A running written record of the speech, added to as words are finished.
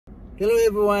Hello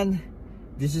everyone,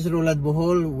 this is Rolando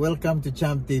Bohol. Welcome to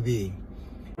Champ TV.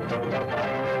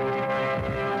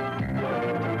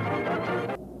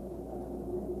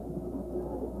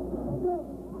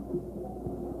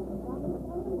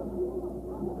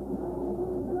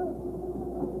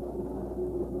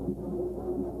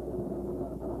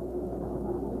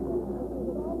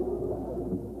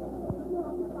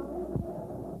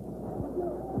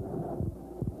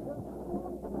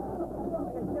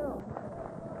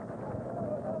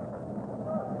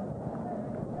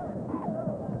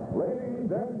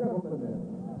 Ladies and gentlemen,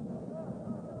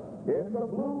 in the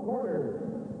blue corner,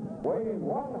 weighing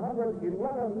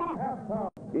 111.5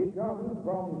 pounds, he comes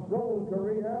from Seoul,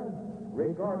 Korea,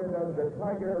 regarded as the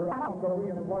tiger of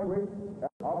Korean flyweight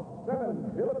of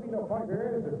 7 Filipino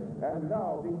fighters, and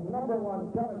now the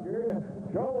 #1 challenger,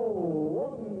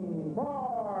 Cho-Woon.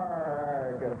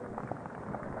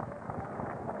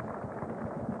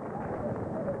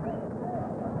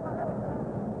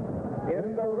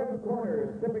 In the red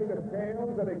corner, tipping the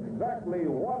scales at exactly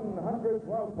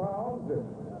 112 pounds,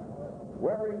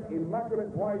 wearing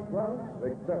immaculate white trunks,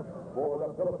 except for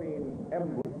the Philippine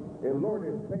emblem, allured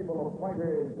his stable of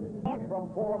fighters from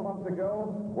 4 months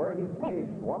ago, where he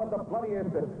staged one of the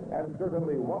bloodiest and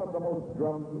certainly one of the most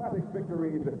dramatic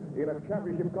victories in a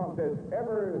championship contest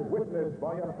ever witnessed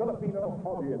by a Filipino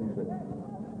audience.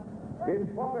 His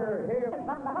father hails from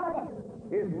Bacolod.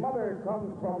 His mother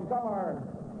comes from Samar.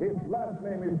 His last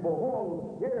name is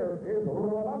Bohol. Here is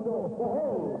Rolando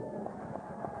Bohol.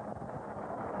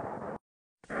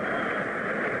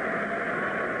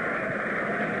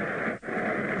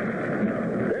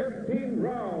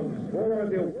 For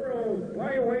the World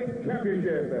Flyweight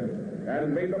Championship,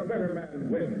 and may the better man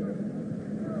win.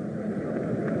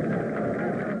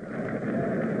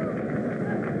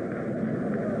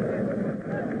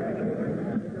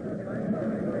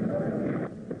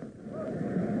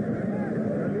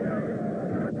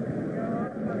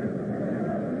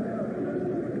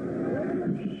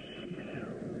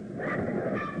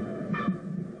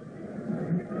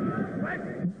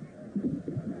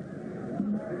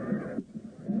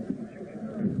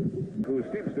 Who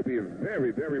seems to be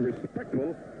very, very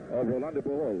respectful of Rolando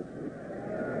Bohol.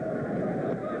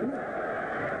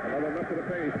 Another left to the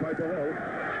face by Bohol.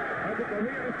 And the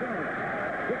Korean is down.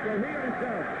 The Korean is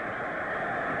down.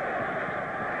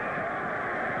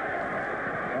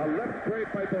 A left straight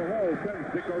by Bohol sends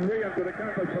the Korean to the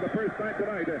canvas for the first time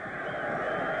tonight.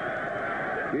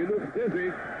 He looks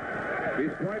dizzy.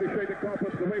 He's trying to shake the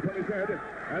cobwebs away from his head,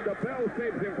 and the bell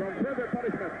saves him from further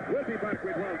punishment. We'll be back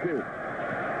with round 2.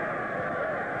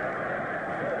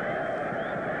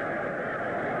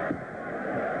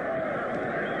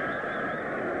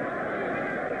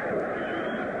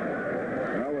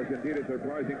 Indeed, a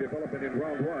surprising development in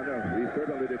round 1. He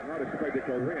certainly did not expect the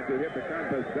Korean to hit the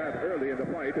canvas that early in the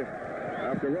fight.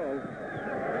 After all,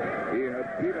 he had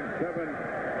beaten 7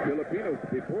 Filipinos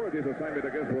before this assignment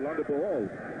against Rolando Bohol.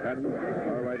 And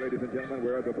all right, ladies and gentlemen,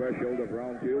 we're at the threshold of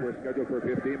round 2. We're scheduled for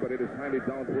 15, but it is highly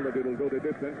doubtful that it will go the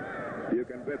distance. You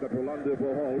can bet that Rolando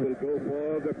Bohol will go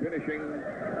for the finishing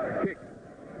kick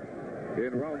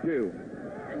in round 2.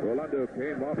 Rolando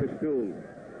came off his stool,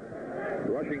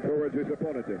 rushing towards his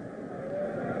opponent.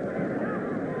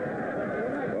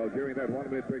 Well, during that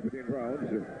 1-minute break between rounds,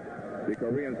 the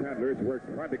Koreans' handlers worked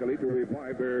frantically to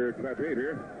revive their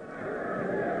gladiator.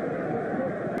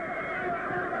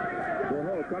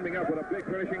 Bohol coming up with a big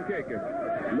finishing kick.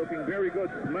 Looking very good,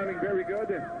 smelling very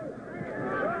good.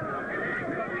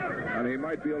 And he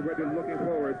might be already looking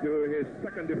forward to his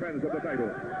second defense of the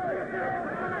title.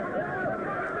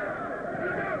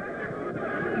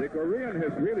 The Korean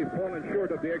has really fallen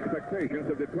short of the expectations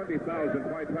of the 20,000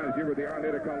 fight fans here at the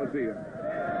Araneta Coliseum.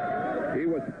 He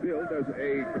was billed as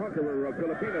a conqueror of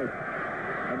Filipinos,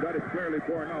 and that is clearly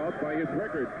borne out by his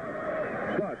record.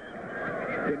 But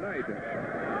tonight,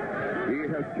 he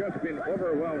has just been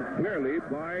overwhelmed clearly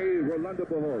by Rolando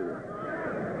Bohol.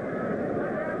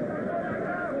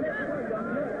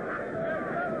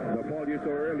 The fall you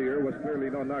saw earlier was clearly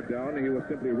no knockdown. He was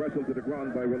simply wrestled to the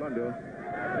ground by Rolando.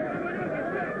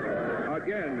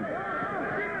 Again,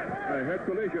 a head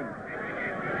collision.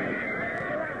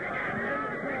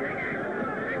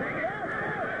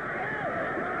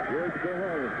 Here's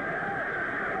Bohol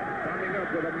coming up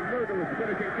with a murderous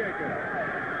finishing kick.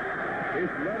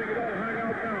 He's letting it all hang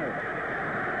out now.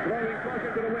 Throwing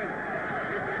caution to the wind.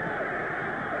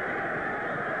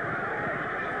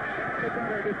 The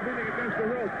batter is leaning against the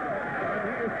rope, and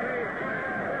he is saved by a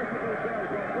merciful bell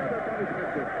from further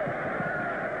punishment.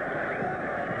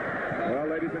 Well,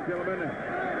 ladies and gentlemen,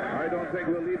 I don't think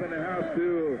we'll even have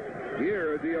to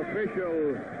hear the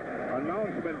official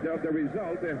announcement of the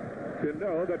result to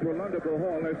know that Rolando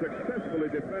Bohol has successfully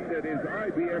defended his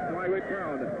IBF flyweight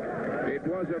crown. It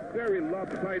was a very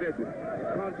lopsided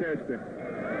contest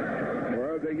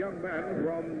where the young man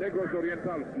from Negros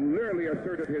Oriental clearly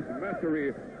asserted his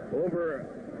mastery over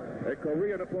a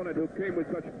Korean opponent who came with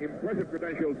such impressive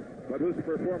credentials, but whose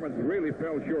performance really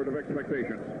fell short of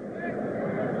expectations.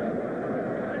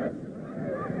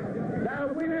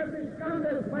 The winner of this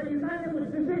contest by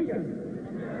unanimous decision,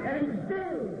 and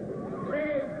still the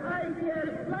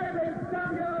IBF flyweight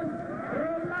champion,